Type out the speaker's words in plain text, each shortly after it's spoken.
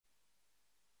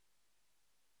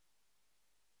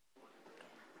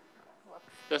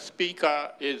The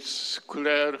speaker is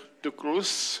Claire de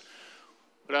Cruz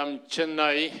from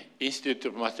Chennai Institute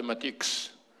of Mathematics,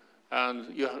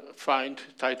 and you find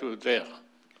title there,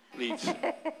 please.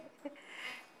 Okay,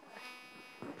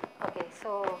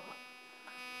 so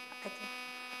I think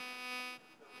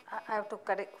I have to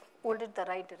correct, hold it the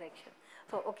right direction.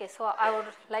 So, okay, so I would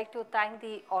like to thank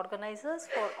the organizers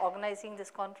for organizing this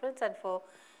conference and for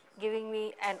giving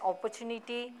me an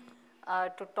opportunity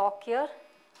to talk here.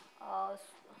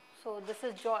 So this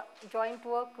is joint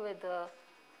work with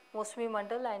Mosmi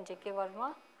Mandal and J.K.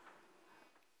 Verma.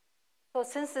 So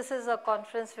since this is a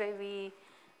conference where we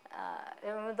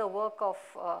remember the work of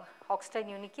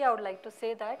Hochstein-Uniacke, I would like to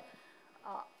say that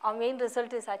our main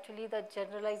result is actually the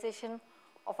generalization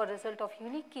of a result of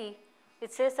Uniacke.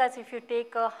 It says that if you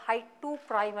take a height 2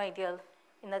 prime ideal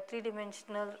in a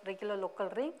 3-dimensional regular local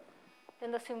ring,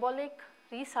 then the symbolic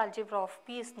Rees algebra of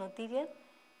P is Noetherian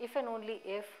if and only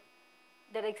if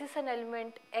there exists an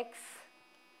element x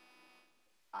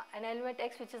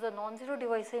which is a non-zero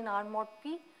divisor in R mod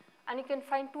P, and you can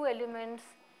find two elements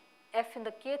f in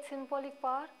the kth symbolic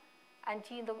power and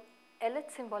g in the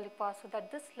lth symbolic power, so that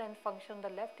this length function on the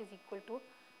left is equal to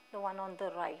the one on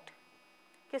the right.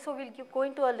 Okay, so we will go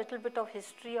into a little bit of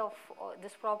history of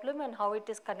this problem and how it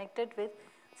is connected with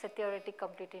set-theoretic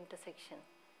complete intersection.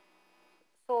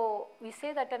 So we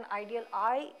say that an ideal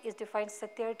I is defined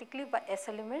set-theoretically by S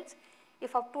elements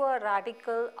if up to a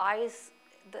radical I is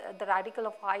the radical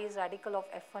of I is radical of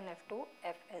f1, f2,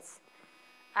 fs.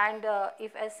 And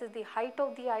if S is the height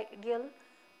of the ideal,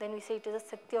 then we say it is a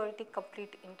set-theoretic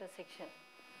complete intersection.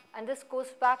 And this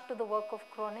goes back to the work of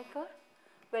Kronecker,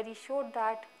 where he showed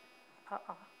that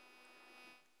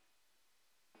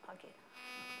okay.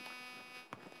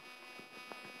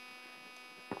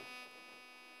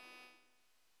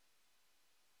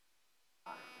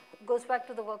 Goes back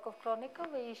to the work of Kronecker,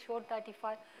 where he showed that if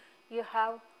you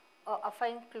have a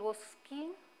affine closed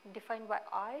scheme defined by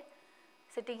I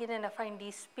sitting in an affine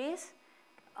D space,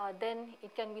 then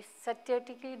it can be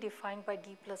set-theoretically defined by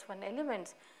D plus 1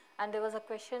 elements. And there was a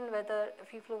question whether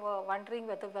people were wondering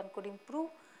whether one could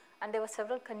improve, and there were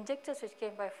several conjectures which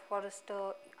came by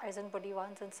Forrester, Eisenberg,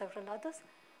 Evans, and several others.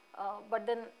 But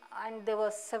then, and there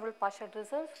were several partial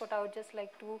results, but I would just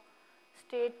like to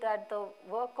state that the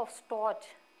work of Storch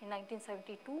in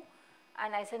 1972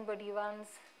 and Eisenberg,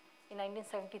 Evans in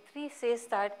 1973 says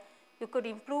that you could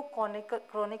improve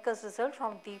Kronecker's result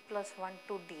from D plus 1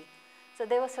 to D. So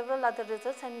there were several other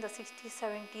results, and in the 60s,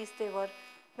 70s, there were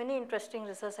many interesting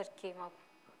results that came up.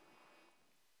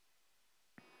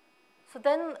 So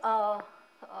then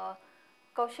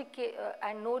Kaushik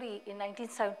and Nori in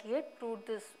 1978 proved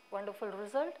this wonderful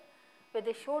result, where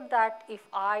they showed that if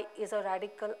I is a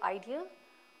radical ideal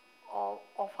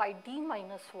of ID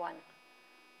minus 1,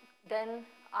 then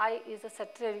I is a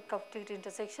set-theoretic complete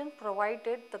intersection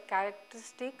provided the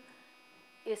characteristic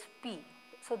is P.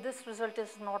 So this result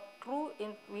is not true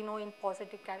we know in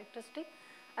positive characteristic,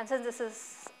 and since this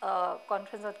is a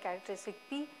conference on characteristic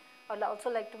P, I would also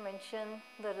like to mention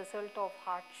the result of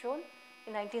Hartshorne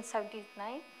in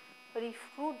 1979, where he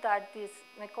proved that this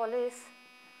Macaulay's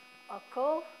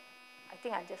curve, I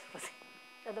think I just proceed,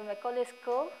 that the Macaulay's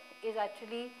curve is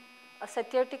actually a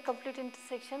set-theoretic complete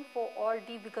intersection for all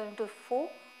D belonging to 4,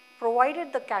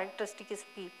 provided the characteristic is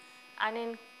P. And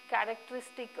in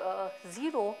characteristic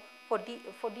 0 for D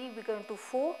belonging to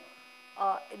 4,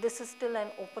 this is still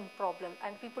an open problem,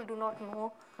 and people do not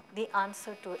know the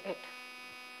answer to it.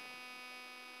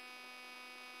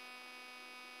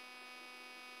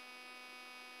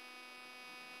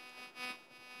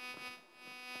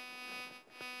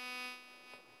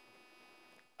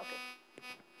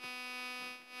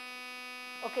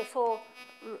 Okay, so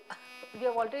we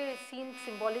have already seen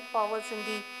symbolic powers in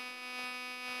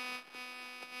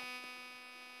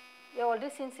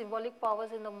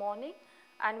the morning,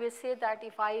 and we say that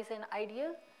if I is an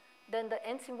ideal, then the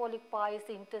n symbolic power is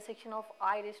the intersection of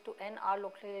I raised to n R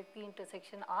locally P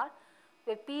intersection R,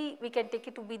 where P we can take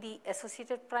it to be the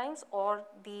associated primes or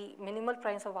the minimal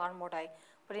primes of R mod I.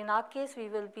 But in our case, we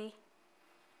will be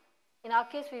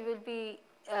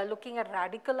looking at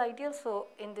radical ideals. So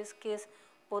in this case,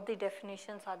 both the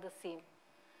definitions are the same.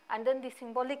 And then the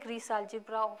symbolic Rees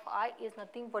algebra of I is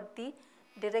nothing but the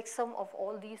direct sum of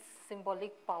all these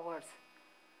symbolic powers.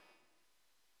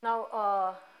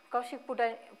 Now, Kaushik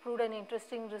proved an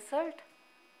interesting result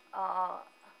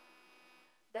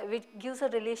which gives a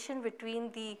relation between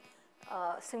the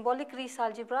symbolic Rees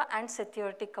algebra and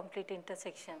set-theoretic complete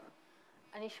intersection.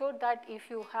 And he showed that if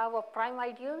you have a prime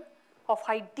ideal of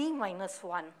height D minus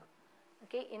 1,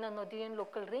 okay, in a Noetherian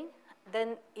local ring,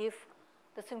 then if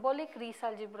the symbolic Rees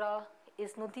algebra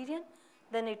is Noetherian,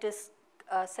 then it is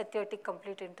a set-theoretic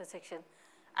complete intersection.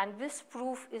 And this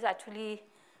proof is actually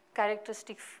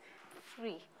characteristic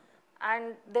free.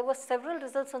 And there were several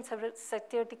results on several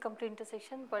set-theoretic complete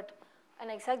intersection, but an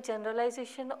exact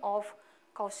generalization of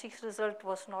Kaushik's result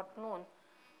was not known.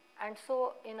 And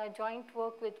so in a joint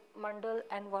work with Mandal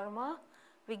and Verma,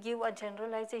 we give a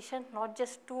generalization not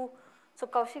just to, so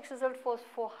Kaushik's result was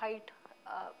for height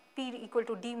p equal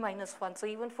to d minus 1. So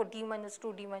even for d minus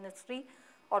 2, d minus 3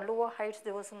 or lower heights,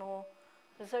 there was no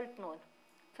result known.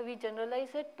 So we generalize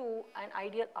it to an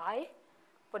ideal I,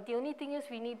 but the only thing is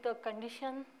we need the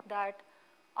condition that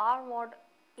R mod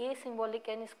A symbolic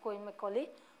n is Cohen-Macaulay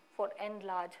for n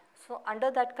large. So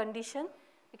under that condition,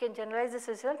 we can generalize this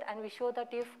result, and we show that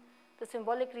if the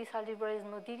symbolic Rees algebra is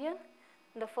Noetherian,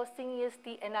 the first thing is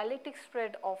the analytic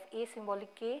spread of A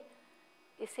symbolic k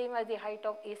is same as the height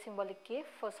of A symbolic k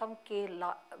for some k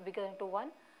bigger than to 1.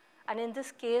 And in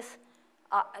this case,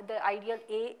 the ideal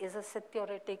A is a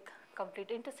set-theoretic complete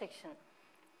intersection.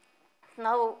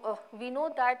 Now, we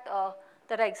know that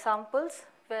there are examples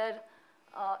where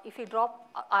if we drop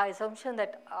our assumption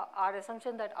that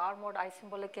R mod I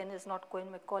symbolic n is not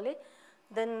Cohen-Macaulay,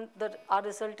 then our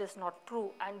result is not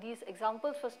true. And these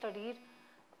examples were studied,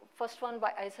 first one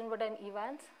by Eisenberg and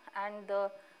Evans, and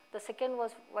the second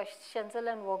was by Schenzel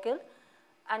and Vogel.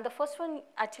 And the first one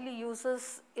actually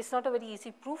uses, it's not a very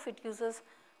easy proof, it uses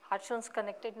Hartshorne's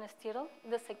connectedness theorem.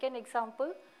 In the second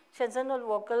example, Schenzel and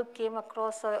Vogel came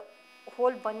across a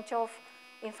whole bunch of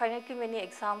infinitely many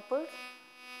examples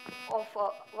of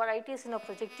varieties in a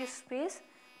projective space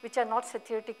which are not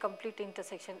set-theoretic complete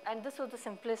intersection, and this was the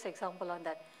simplest example on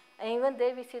that. And even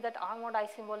there we see that R mod I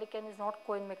symbolic n is not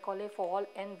Cohen-Macaulay for all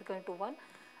n going to 1,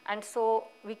 and so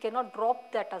we cannot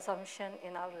drop that assumption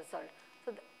in our result.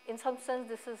 So in some sense,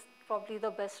 this is probably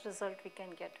the best result we can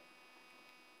get.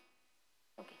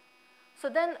 Okay. So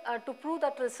then to prove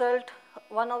that result,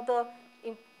 one of the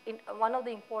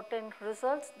important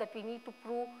results that we need to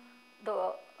prove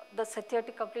the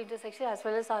set-theoretic complete intersection as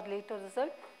well as our later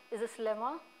result is this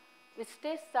lemma, which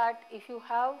states that if you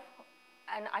have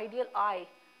an ideal I,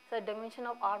 so the dimension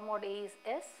of R mod A is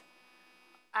S,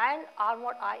 and R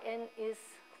mod In is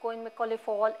Cohen-Macaulay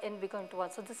for all n bigger than to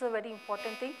 1. So this is a very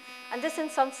important thing, and this in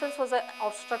some sense was an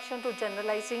obstruction to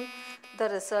generalizing the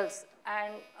results.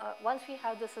 And once we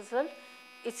have this result,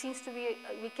 it seems to be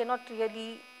we cannot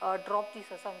really drop these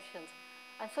assumptions.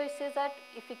 And so it says that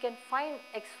if we can find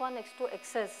x1, x2,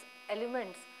 xs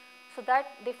elements so that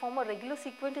they form a regular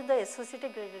sequence in the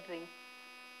associated graded ring.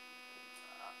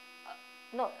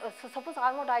 So suppose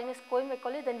R mod I is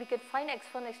Cohen-Macaulay, then we can find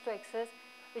x1, x2, xs,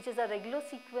 which is a regular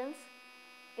sequence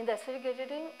in the associated graded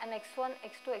ring, and x1,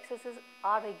 x2, xs is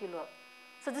R regular.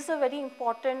 So this is a very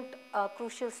important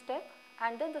crucial step.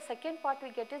 And then the second part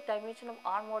we get is dimension of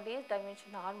R mod A is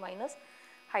dimension R minus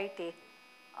height A.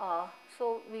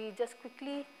 So we just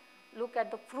quickly look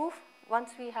at the proof.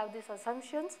 Once we have these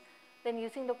assumptions, then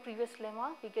using the previous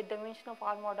lemma, we get dimension of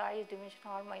R mod I is dimension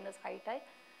R minus height I.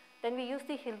 Then we use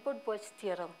the Hilbert-Birch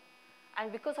theorem.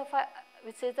 And because of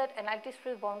which says that analytic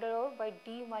space is bounded out by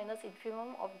d minus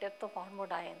infimum of depth of R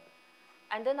mod In.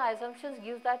 And then our assumptions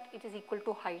give that it is equal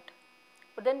to height.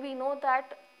 But then we know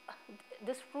that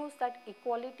this proves that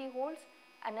equality holds,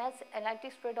 and as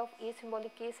analytic spread of A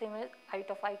symbolic k same as height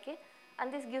of Ik,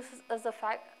 and this gives us the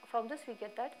fact, from this we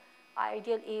get that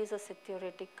ideal A is a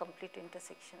set-theoretic complete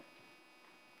intersection.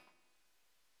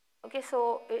 Okay,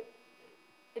 so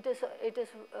it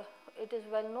is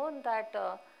well known that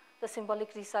the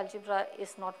symbolic Rees algebra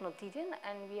is not Noetherian,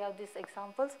 and we have these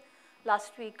examples.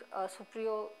 Last week,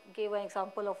 Supriyo gave an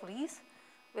example of Rees,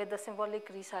 where the symbolic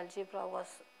Rees algebra was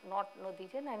not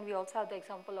Noetherian, and we also have the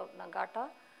example of Nagata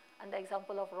and the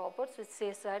example of Roberts, which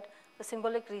says that the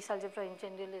symbolic Rees algebra in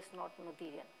general is not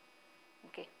Noetherian.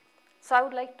 Okay, so I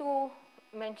would like to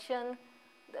mention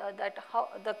that how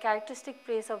the characteristic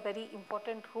plays a very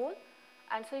important role.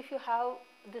 And so if you have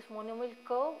this monomial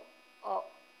curve,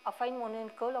 affine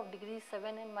monomial curve of degrees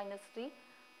 7n minus 3,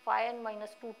 5n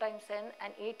minus 2 times n,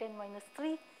 and 8n minus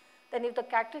 3, then if the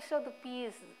characteristic of the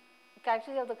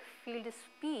field is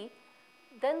P,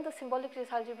 then the symbolic Rees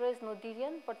algebra is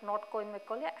Noetherian but not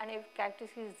Cohen-Macaulay, and if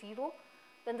characteristic is 0,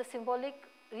 then the symbolic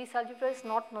Rees algebra is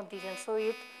not Noetherian. So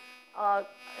it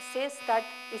says that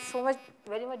it's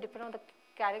very much dependent on the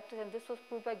characters, and this was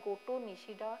proved by Goto,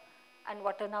 Nishida, and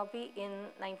Watanabe in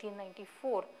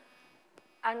 1994.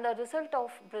 And the result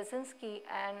of Brzezinski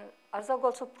and Herzog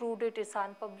also proved it, is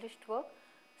unpublished work,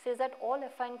 says that all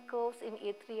affine curves in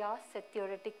A3 are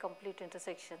set-theoretic complete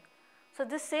intersection. So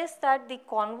this says that the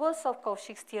converse of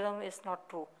Kaushik's theorem is not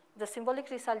true. The symbolic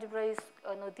Rees algebra is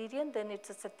Noetherian, then it's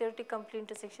a set-theoretic complete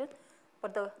intersection,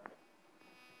 but the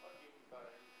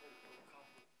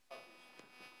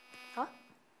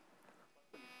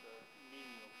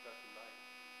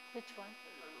Which one?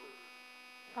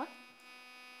 Huh?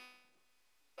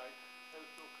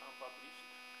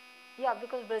 Yeah,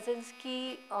 because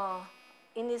Brzezinski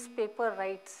in his paper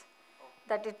writes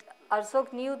that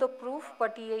Herzog knew the proof,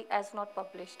 but he has not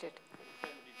published it.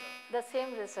 The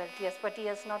same result, yes, but he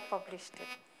has not published it.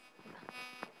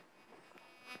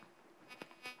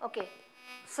 Okay,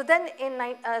 so then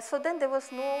there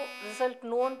was no result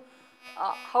known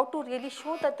how to really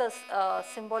show that the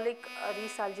symbolic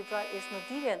Rees algebra is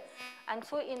Noetherian. And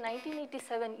so in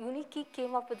 1987, Unique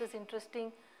came up with this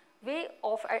interesting way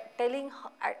of telling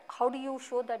how do you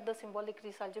show that the symbolic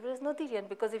Rees algebra is Noetherian,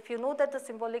 because if you know that the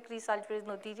symbolic Rees algebra is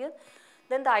Noetherian,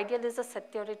 then the ideal is a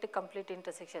set-theoretic complete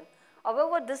intersection.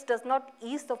 However, this does not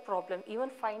ease the problem, even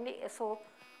finding, so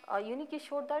Unique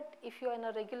showed that if you are in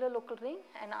a regular local ring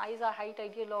and I is a height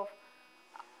ideal of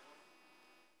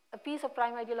a P is a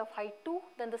prime ideal of height 2,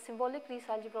 then the symbolic Rees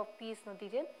algebra of P is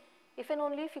Noetherian. If and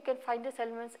only if you can find its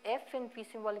elements F in P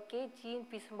symbolic K, G in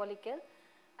P symbolic L,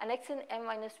 and X in M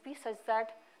minus P such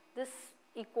that this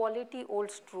equality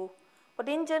holds true. But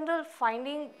in general,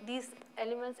 finding these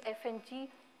elements F and G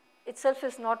itself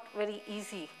is not very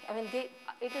easy. I mean,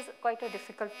 it is quite a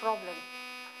difficult problem.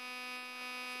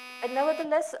 And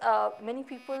nevertheless, many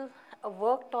people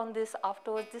worked on this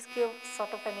afterwards. This gave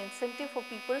sort of an incentive for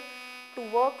people to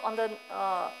work on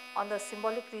the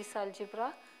symbolic Rees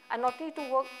algebra, and not only to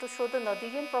work to show the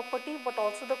Noetherian property, but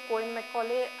also the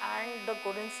Cohen-Macaulay and the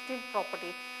Gorenstein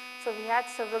property. So we had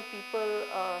several people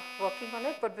working on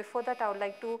it, but before that I would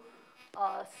like to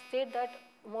state that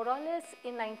Morales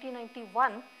in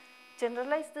 1991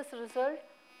 generalized this result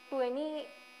to any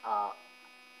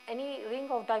ring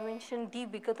of dimension d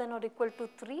bigger than or equal to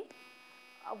 3,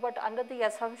 but under the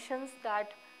assumptions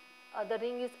that the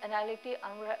ring is analytically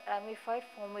unramified,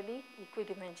 formally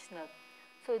equidimensional.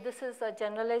 So this is a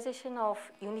generalization of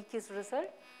Unique's result,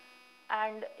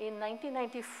 and in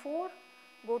 1994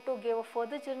 Goto gave a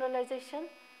further generalization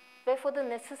where for the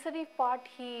necessary part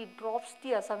he drops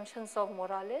the assumptions of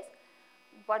Morales,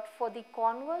 but for the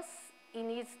converse he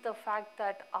needs the fact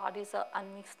that R is an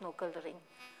unmixed Nockel ring.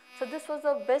 So this was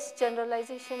the best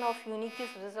generalization of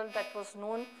Unique's result that was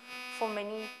known for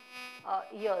many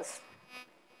years.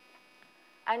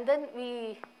 And then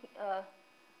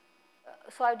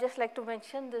so I would just like to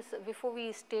mention this before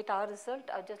we state our result.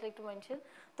 I would just like to mention,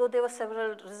 though there were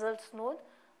several results known,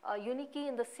 Unique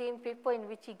in the same paper in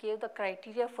which he gave the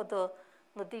criteria for the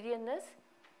Noetherianness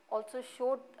also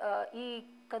showed, he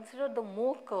considered the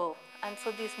Moore curve, and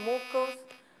so these Moore curves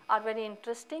are very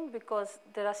interesting because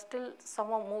there are still some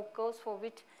more curves for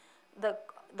which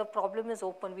the problem is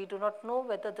open. We do not know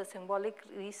whether the symbolic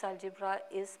Rees algebra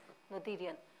is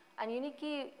Noetherian. And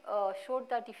Unique showed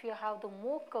that if you have the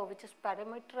Moore curve which is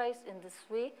parameterized in this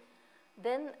way,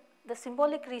 then the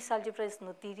symbolic Rees algebra is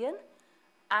Noetherian,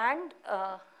 and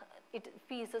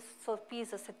P is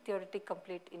a set-theoretic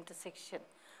complete intersection.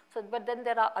 So, but then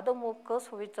there are other Moore curves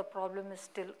for which the problem is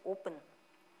still open.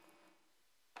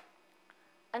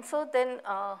 And so then,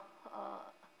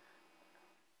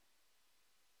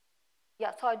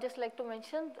 so I'd just like to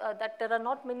mention that there are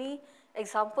not many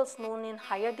examples known in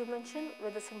higher dimension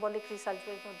where the symbolic Rees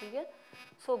algebra is Noetherian.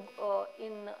 So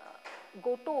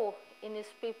Goto in his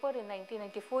paper in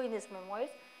 1994 in his memoirs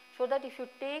showed that if you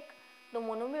take the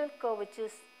monomial curve which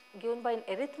is given by an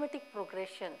arithmetic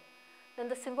progression, then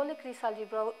the symbolic Rees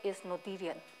algebra is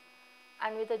Noetherian.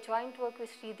 And with the joint work with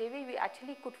Sridevi, we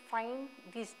actually could find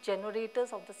these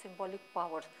generators of the symbolic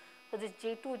powers. So this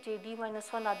J2, JD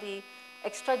minus 1 are the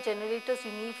extra generators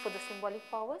you need for the symbolic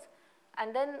powers.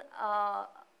 And then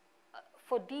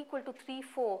for D equal to 3,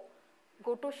 4,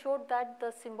 Goto showed that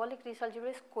the symbolic Rees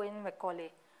algebra is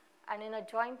Cohen-Macaulay. And in a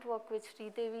joint work with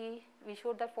Sridevi, we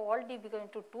showed that for all D bigger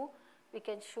to 2, we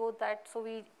can show that. So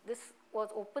this was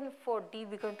open for D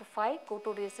bigger to 5.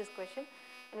 Goto raised this question.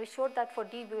 And we showed that for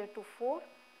D bigger to 4,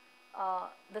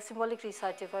 the symbolic Rees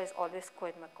algebra is always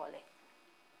Cohen-Macaulay.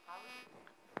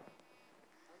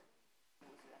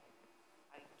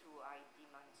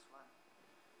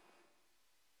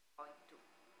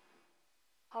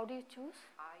 How do you choose?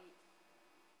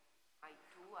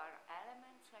 I2 are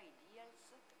elements, ideals?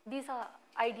 These are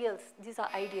ideals. These are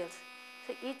ideals.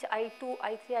 So each I2,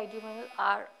 I3, ID minus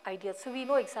are ideals. So we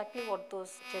know exactly what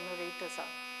those generators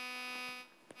are.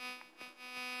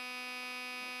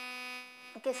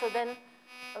 Okay, so then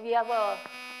we have a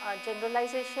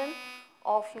generalization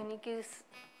of Unique's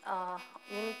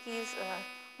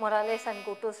Morales and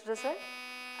Goto's result,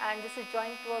 and this is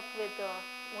joint work with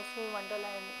Mosmi Mandala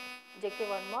and J.K.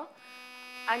 Verma.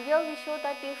 And here we show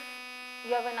that if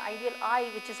you have an ideal I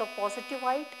which is a positive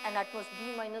height and at most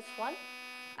D minus 1,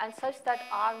 and such that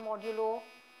R modulo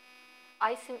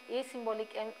A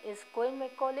symbolic M is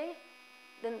Cohen-Macaulay,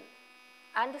 then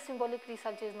and the symbolic Rees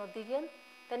algebra is Noetherian,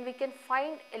 then we can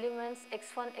find elements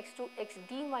x1, x2,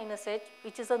 xd minus h,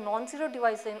 which is a non-zero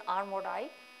divisor in R mod I,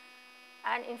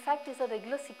 and in fact is a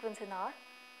regular sequence in R.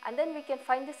 And then we can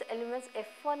find these elements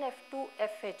f1, f2,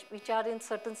 fh, which are in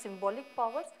certain symbolic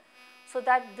powers, so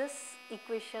that this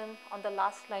equation on the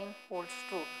last line holds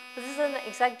true. So this is an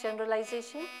exact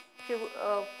generalization. If you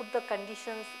put the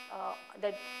conditions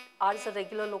that R is a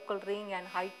regular local ring and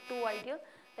height 2 ideal,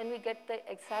 then we get the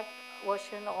exact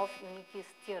version of Unique's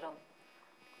theorem.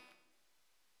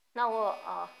 Now,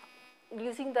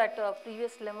 using that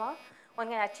previous lemma, one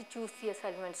can actually choose CS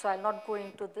elements. So I will not go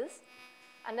into this.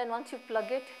 And then once you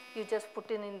plug it, you just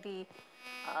put in the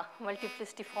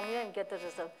multiplicity formula and get the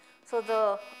result. So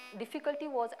the difficulty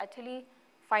was actually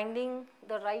finding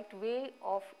the right way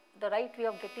of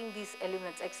getting these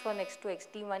elements x1, x2,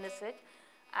 xd minus h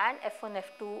and f1,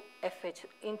 f2, fh.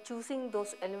 In choosing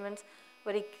those elements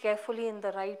very carefully in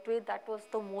the right way, that was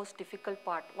the most difficult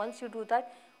part. Once you do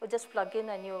that, you just plug in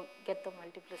and you get the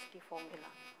multiplicity formula.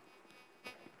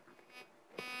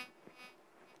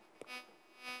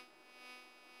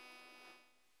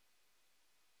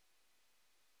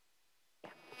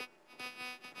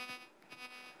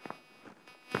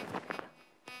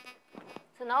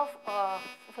 So now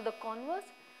for the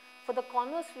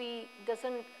converse, we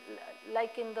doesn't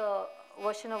like in the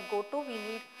version of Goto, we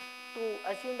need to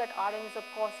assume that Rn is a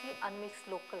Cauchy unmixed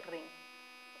local ring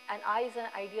and I is an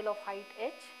ideal of height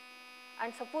h,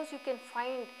 and suppose you can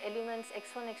find elements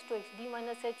x1, x2, xd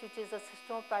minus h, which is a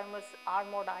system of parameters R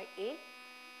mod I A,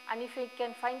 and if we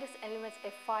can find these elements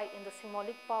fi in the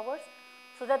symbolic powers,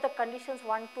 so that the conditions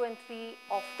 1, 2 and 3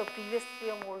 of the previous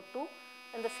theorem hold true,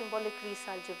 then the symbolic Rees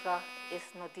algebra is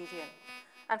Noetherian.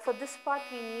 And for this part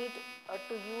we need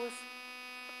to use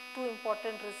two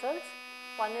important results.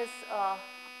 One is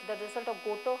the result of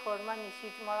Goto, Hermann,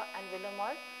 Nishijima and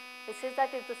Willemard. It says that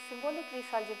if the symbolic Rees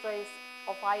algebra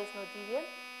of I is Noetherian,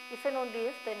 if and only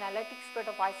if the analytic spread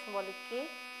of I symbolic k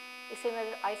is same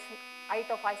as height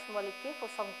of I symbolic k for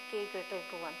some k greater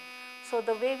to 1. So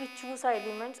the way we choose our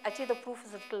elements, actually the proof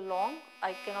is a little long,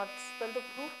 I cannot spell the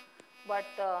proof, but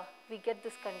we get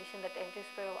this condition that entry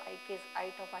square of ik is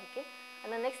height of ik.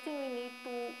 And the next thing we need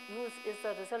to use is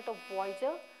the result of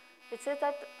Voyager. It says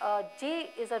that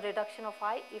J is a reduction of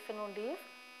I if and only if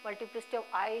multiplicity of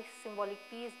I symbolic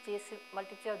P is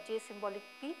multiplicity of J symbolic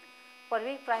P for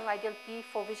every prime ideal P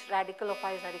for which radical of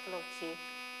I is radical of J.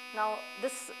 Now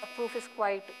this proof is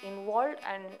quite involved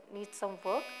and needs some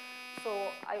work. So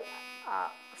I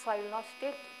will not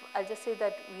state, I will just say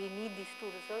that we need these two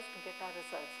results to get our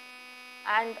results.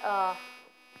 And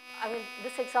I mean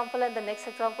this example and the next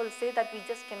example say that we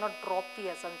just cannot drop the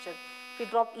assumption. If we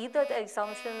drop either the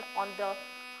assumption on the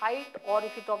height or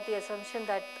if we drop the assumption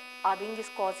that our ring is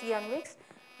Cauchy unmixed,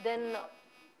 then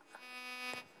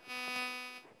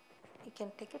you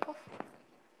can take it off.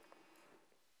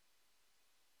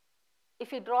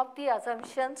 If we drop the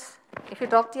assumptions,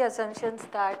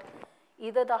 that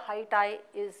either the height I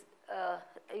is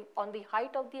on the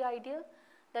height of the ideal,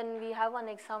 then we have an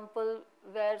example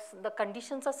where the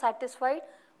conditions are satisfied,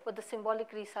 but the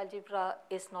symbolic Rees algebra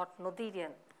is not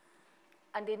Noetherian.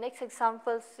 And the next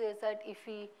example says that if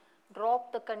we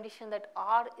drop the condition that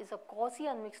R is a Cauchy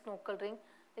unmixed local ring,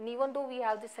 then even though we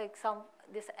have this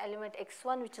element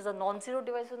x1, which is a non-zero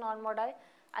divisor in R mod I,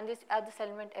 and we have this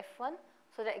element f1,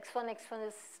 so the x1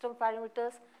 is system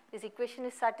parameters, this equation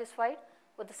is satisfied,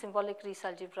 but the symbolic Rees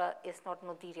algebra is not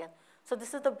Noetherian. So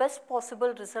this is the best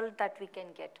possible result that we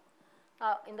can get.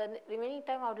 In the remaining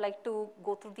time, I would like to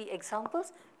go through the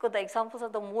examples, because the examples are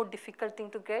the more difficult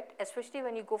thing to get, especially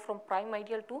when you go from prime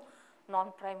ideal to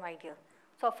non-prime ideal.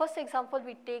 So our first example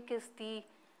we take is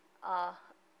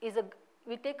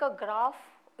we take a graph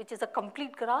which is a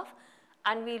complete graph,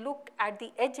 and we look at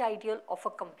the edge ideal of a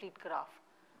complete graph.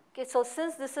 Okay, so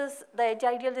since this is the edge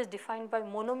ideal is defined by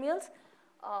monomials,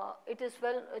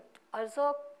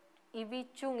 Herzog, E.B.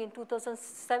 Chung in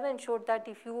 2007 showed that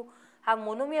if you have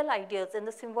monomial ideals, then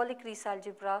the symbolic Rees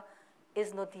algebra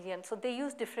is Noetherian. So they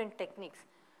use different techniques,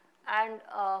 and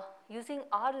using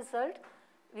our result,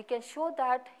 we can show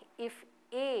that if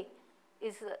A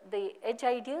is the edge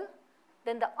ideal,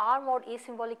 then the R mod A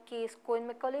symbolic k is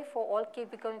Cohen-Macaulay for all k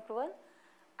becoming equal to 1,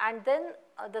 and then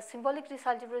the symbolic Rees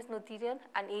algebra is Noetherian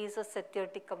and A is a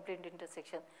set-theoretic complete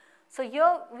intersection. So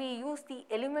here we use the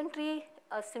elementary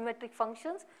symmetric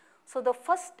functions. So the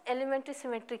first elementary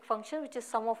symmetric function, which is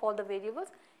sum of all the variables,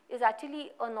 is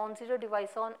actually a non-zero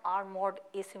divisor on R mod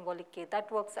A symbolic k.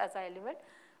 That works as an element.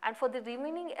 And for the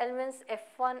remaining elements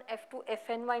f1, f2,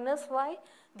 fn minus y,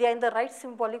 they are in the right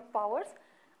symbolic powers.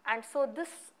 And so this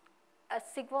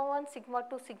sigma 1, sigma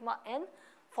 2, sigma n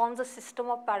forms a system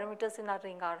of parameters in our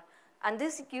ring R. And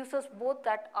this gives us both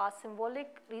that our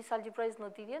symbolic Rees algebra is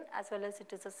Noetherian as well as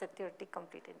it is a set-theoretic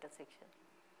complete intersection.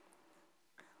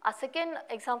 Our second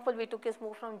example we took is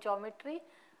more from geometry,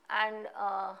 and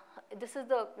this is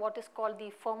what is called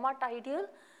the Fermat ideal,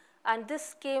 and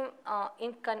this came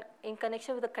in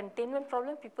connection with the containment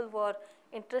problem. People were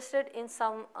interested in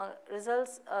some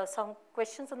results, some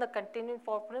questions on the containment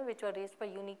problem which were raised by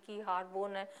Unicki,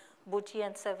 Harbone, and Bucci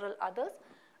and several others.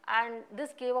 And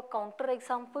this gave a counter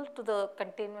example to the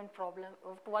containment problem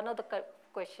of one of the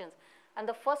questions. And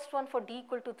the first one for d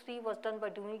equal to 3 was done by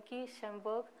Unicki,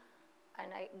 Schoenberg, and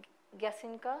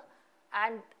Gasinka.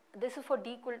 And this is for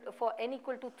n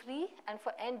equal to 3, and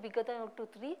for n bigger than or equal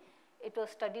to 3, it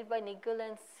was studied by Nagel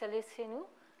and Celestinu.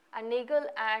 And Nagel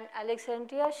and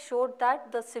Alexandria showed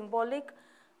that the symbolic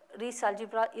Rees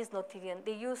algebra is Noetherian.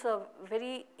 They use a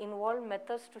very involved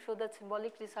methods to show that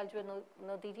symbolic Rees algebra is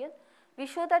Noetherian. We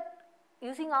show that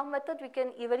using our method, we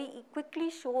can very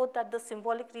quickly show that the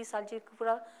symbolic Rees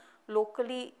algebra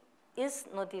locally is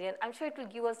Noetherian. I'm sure it will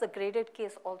give us the graded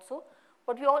case also,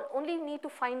 but we only need to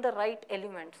find the right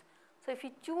elements. So if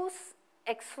you choose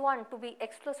x1 to be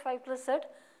x plus 5 plus z,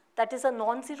 that is a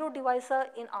non-zero divisor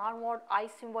in R mod I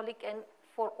symbolic n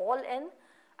for all n,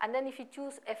 and then if you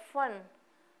choose f1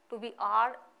 to be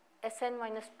R Sn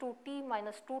minus 2t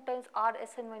minus 2 times R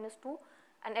Sn minus 2,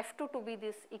 and f2 to be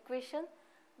this equation,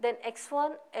 then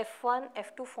x1, f1,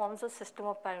 f2 forms a system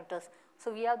of parameters.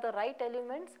 So we have the right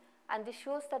elements, and this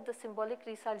shows that the symbolic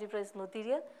Rees algebra is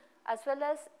Noetherian, as well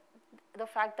as the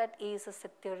fact that A is a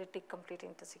set-theoretic complete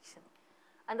intersection.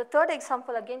 And the third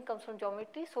example again comes from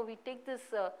geometry. So we take this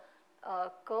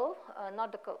curve,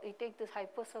 not the curve, we take this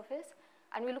hypersurface,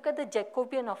 and we look at the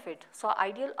Jacobian of it. So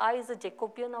ideal I is the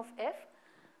Jacobian of f,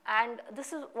 and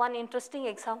this is one interesting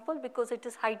example because it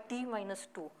is height d minus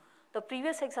 2. The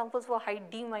previous examples were height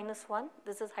d minus 1,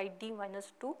 this is height d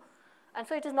minus 2, and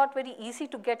so it is not very easy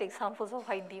to get examples of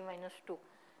height d minus 2.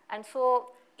 And so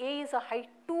A is a height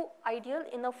 2 ideal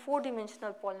in a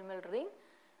 4-dimensional polynomial ring,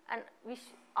 and which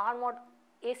R mod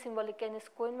A symbolic n is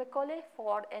Cohen-Macaulay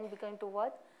for n becoming to 1.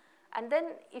 And then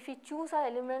if we choose our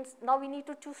elements, now we need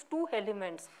to choose 2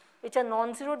 elements which are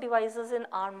non-zero divisors in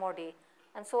R mod A.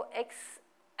 And so x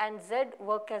and z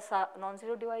work as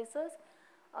non-zero divisors.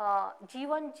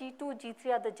 G1, G2,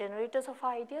 G3 are the generators of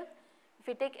our ideal. If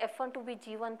we take f1 to be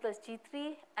G1 plus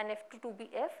G3 and f2 to be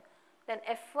f, then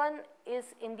f1 is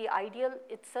in the ideal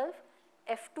itself,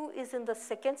 f2 is in the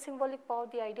second symbolic power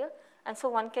of the ideal, and so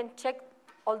one can check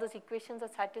all those equations are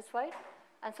satisfied,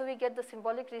 and so we get the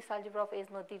symbolic Rees algebra of A is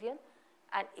Noetherian,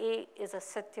 and A is a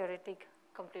set-theoretic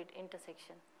complete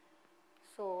intersection.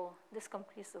 So this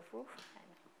completes the proof.